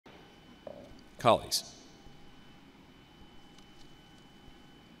Colleagues,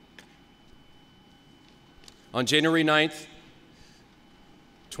 on January 9th,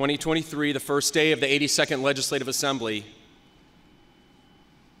 2023, the first day of the 82nd Legislative Assembly,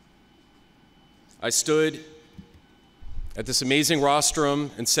 I stood at this amazing rostrum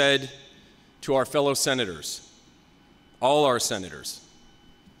and said to our fellow senators, all our senators,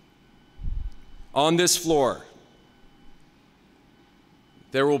 on this floor,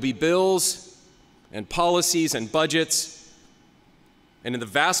 there will be bills and policies and budgets, and in the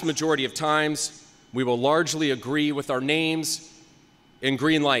vast majority of times, we will largely agree with our names in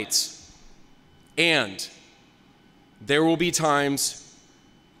green lights. And there will be times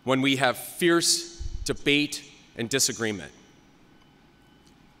when we have fierce debate and disagreement.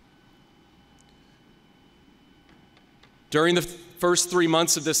 During the first 3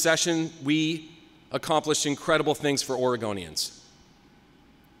 months of this session, we accomplished incredible things for Oregonians.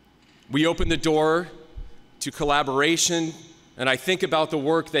 We opened the door to collaboration, and I think about the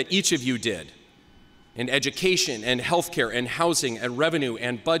work that each of you did in education and healthcare and housing and revenue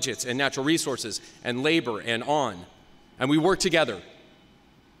and budgets and natural resources and labor and on. And we worked together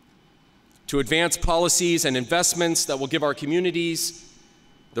to advance policies and investments that will give our communities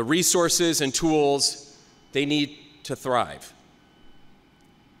the resources and tools they need to thrive.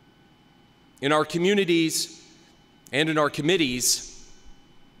 In our communities and in our committees,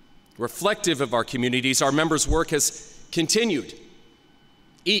 reflective of our communities, our members' work has continued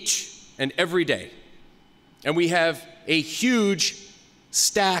each and every day. And we have a huge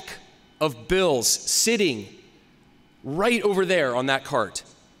stack of bills sitting right over there on that cart,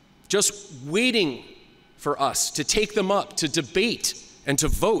 just waiting for us to take them up, to debate and to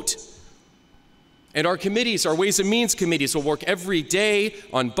vote. And our committees, our Ways and Means committees, will work every day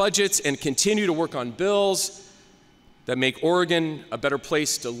on budgets and continue to work on bills that make Oregon a better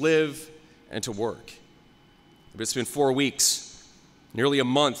place to live and to work. But it's been 4 weeks, nearly a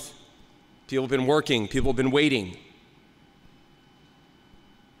month. People have been working, people have been waiting.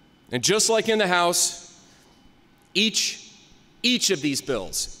 And just like in the House, each of these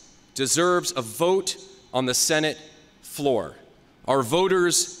bills deserves a vote on the Senate floor. Our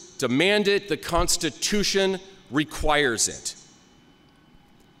voters demand it, the Constitution requires it.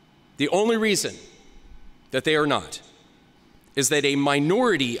 The only reason that they are not is that a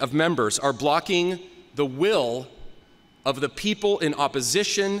minority of members are blocking the will of the people in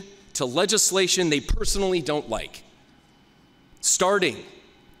opposition to legislation they personally don't like, starting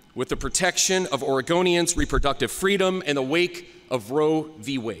with the protection of Oregonians' reproductive freedom in the wake of Roe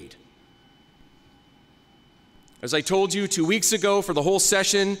v. Wade. As I told you 2 weeks ago, for the whole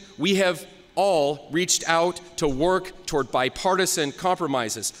session, we have all reached out to work toward bipartisan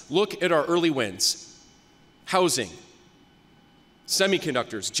compromises. Look at our early wins: housing,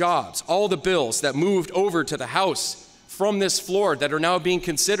 semiconductors, jobs, all the bills that moved over to the House from this floor that are now being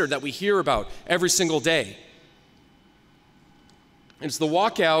considered, that we hear about every single day. As the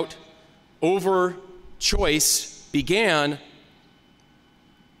walkout over choice began,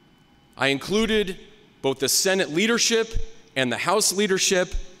 I included both the Senate leadership and the House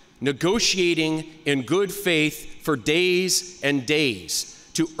leadership negotiating in good faith for days and days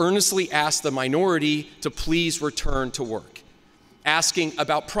to earnestly ask the minority to please return to work, asking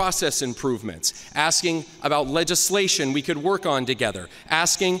about process improvements, asking about legislation we could work on together,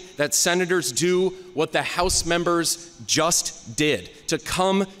 asking that senators do what the House members just did, to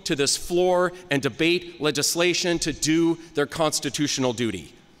come to this floor and debate legislation to do their constitutional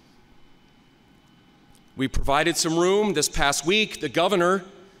duty. We provided some room. This past week, the governor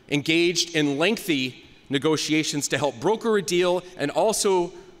engaged in lengthy negotiations to help broker a deal and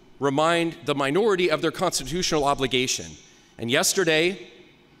also remind the minority of their constitutional obligation. And yesterday,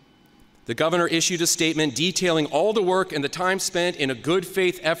 the governor issued a statement detailing all the work and the time spent in a good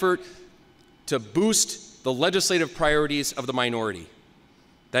faith effort to boost the legislative priorities of the minority.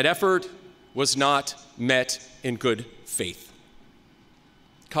 That effort was not met in good faith.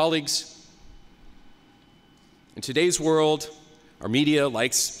 Colleagues, in today's world, our media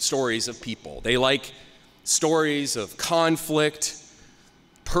likes stories of people. They like stories of conflict,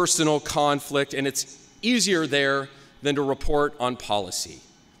 personal conflict, and it's easier there than to report on policy.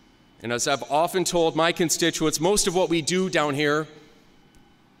 And as I've often told my constituents, most of what we do down here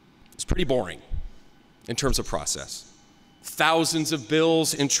is pretty boring in terms of process. Thousands of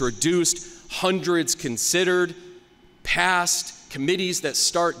bills introduced, hundreds considered, passed, committees that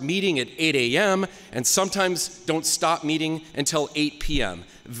start meeting at 8 a.m. and sometimes don't stop meeting until 8 p.m.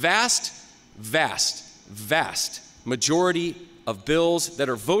 Vast majority of bills that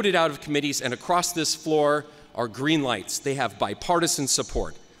are voted out of committees and across this floor are green lights. They have bipartisan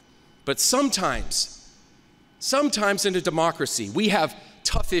support. But sometimes in a democracy, we have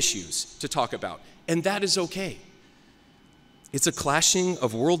tough issues to talk about, and that is okay. It's a clashing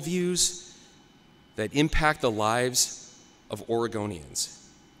of worldviews that impact the lives of Oregonians,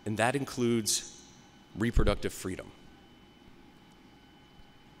 and that includes reproductive freedom.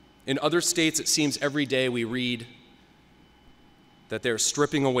 In other states, it seems every day we read that they're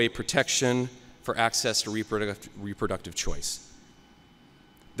stripping away protection for access to reproductive choice.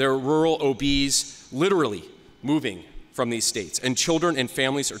 There are rural OBs literally moving from these states, and children and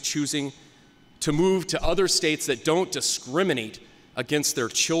families are choosing to move to other states that don't discriminate against their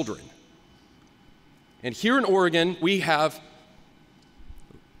children. And here in Oregon, we have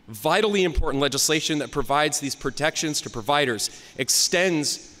vitally important legislation that provides these protections to providers,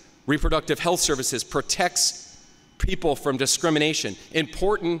 extends reproductive health services, protects people from discrimination.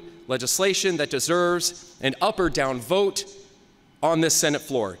 Important legislation that deserves an up or down vote on this Senate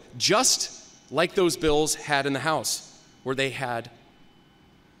floor, just like those bills had in the House, where they had,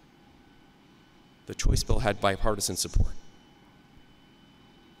 the choice bill had bipartisan support.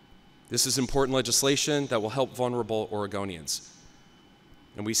 This is important legislation that will help vulnerable Oregonians.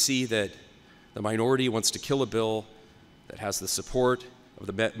 And we see that the minority wants to kill a bill that has the support of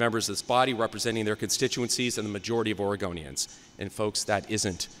the members of this body representing their constituencies and the majority of Oregonians. And folks, that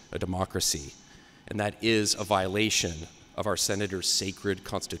isn't a democracy. And that is a violation of our senator's sacred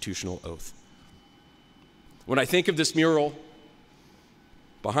constitutional oath. When I think of this mural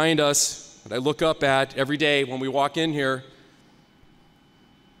behind us, that I look up at every day when we walk in here,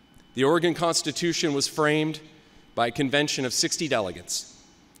 the Oregon Constitution was framed by a convention of 60 delegates,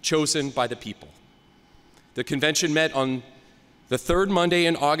 chosen by the people. The convention met on the third Monday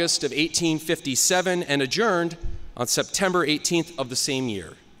in August of 1857 and adjourned on September 18th of the same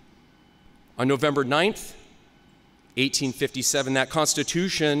year. On November 9th, 1857, that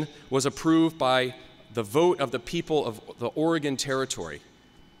Constitution was approved by the vote of the people of the Oregon Territory.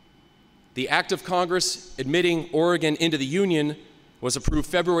 The Act of Congress admitting Oregon into the Union was approved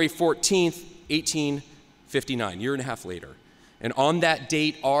February 14th, 1859, a year and a half later. And on that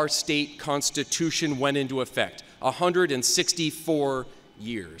date, our state constitution went into effect, 164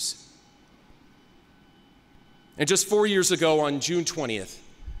 years. And just 4 years ago, on June 20th,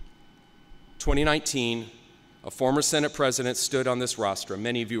 2019, a former Senate president stood on this rostrum.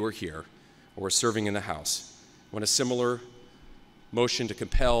 Many of you are here or were serving in the House when a similar motion to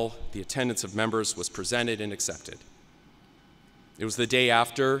compel the attendance of members was presented and accepted. It was the day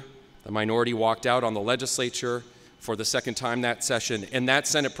after the minority walked out on the legislature for the second time that session, and that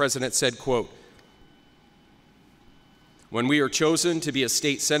Senate president said, quote, "When we are chosen to be a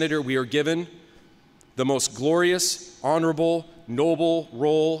state senator, we are given the most glorious, honorable, noble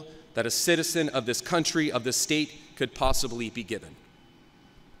role that a citizen of this country, of this state, could possibly be given."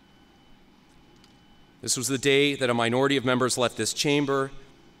 This was the day that a minority of members left this chamber.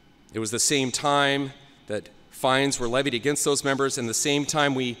 It was the same time that fines were levied against those members, and the same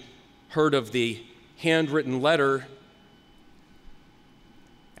time we heard of the handwritten letter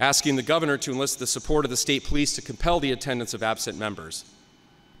asking the governor to enlist the support of the state police to compel the attendance of absent members.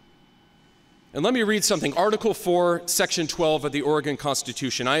 And let me read something. Article 4, Section 12 of the Oregon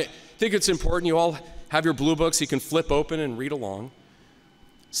Constitution. I think it's important. You all have your blue books. You can flip open and read along.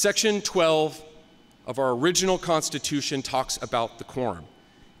 Section 12 of our original Constitution talks about the quorum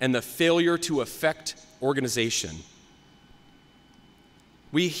and the failure to effect organization.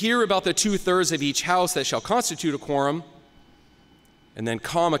 We hear about the 2/3 of each house that shall constitute a quorum, and then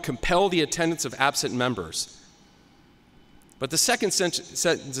comma, compel the attendance of absent members. But the second sentence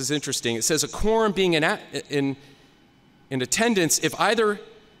is interesting. It says, a quorum being in attendance if either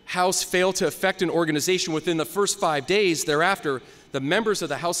house fail to effect an organization within the first 5 days thereafter, the members of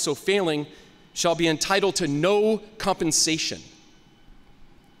the house so failing shall be entitled to no compensation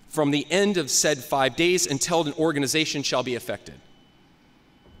from the end of said 5 days until an organization shall be effected.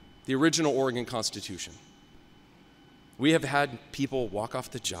 The original Oregon Constitution. We have had people walk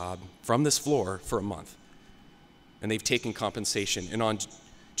off the job from this floor for a month, and they've taken compensation. And on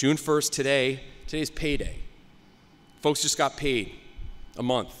June 1st, today's payday. Folks just got paid a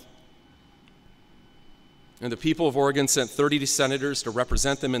month. And the people of Oregon sent 30 senators to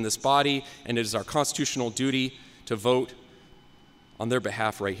represent them in this body, and it is our constitutional duty to vote on their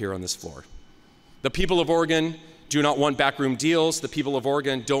behalf right here on this floor. The people of Oregon do not want backroom deals. The people of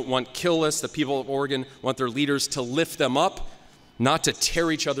Oregon don't want kill lists. The people of Oregon want their leaders to lift them up, not to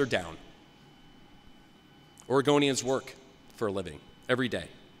tear each other down. Oregonians work for a living every day,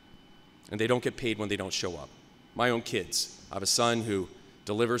 and they don't get paid when they don't show up. My own kids. I have a son who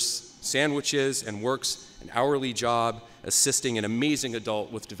delivers sandwiches, and works an hourly job assisting an amazing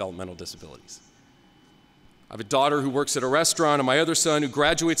adult with developmental disabilities. I have a daughter who works at a restaurant, and my other son who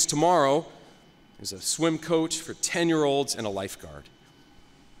graduates tomorrow is a swim coach for 10-year-olds and a lifeguard.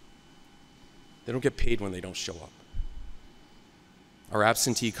 They don't get paid when they don't show up. Our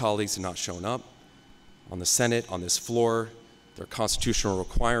absentee colleagues have not shown up on the Senate, on this floor, their constitutional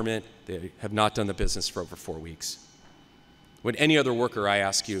requirement. They have not done the business for over 4 weeks. Would any other worker, I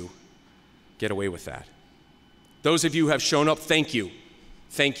ask you, get away with that? Those of you who have shown up, thank you.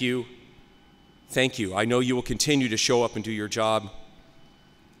 Thank you. Thank you. I know you will continue to show up and do your job.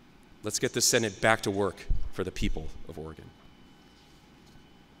 Let's get the Senate back to work for the people of Oregon.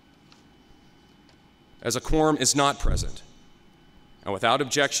 As a quorum is not present, and without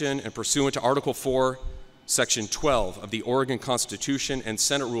objection and pursuant to Article 4, Section 12 of the Oregon Constitution and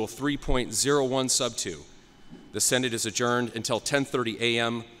Senate Rule 3.01 Sub 2, the Senate is adjourned until 10:30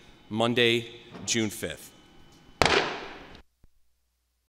 a.m. Monday, June 5th.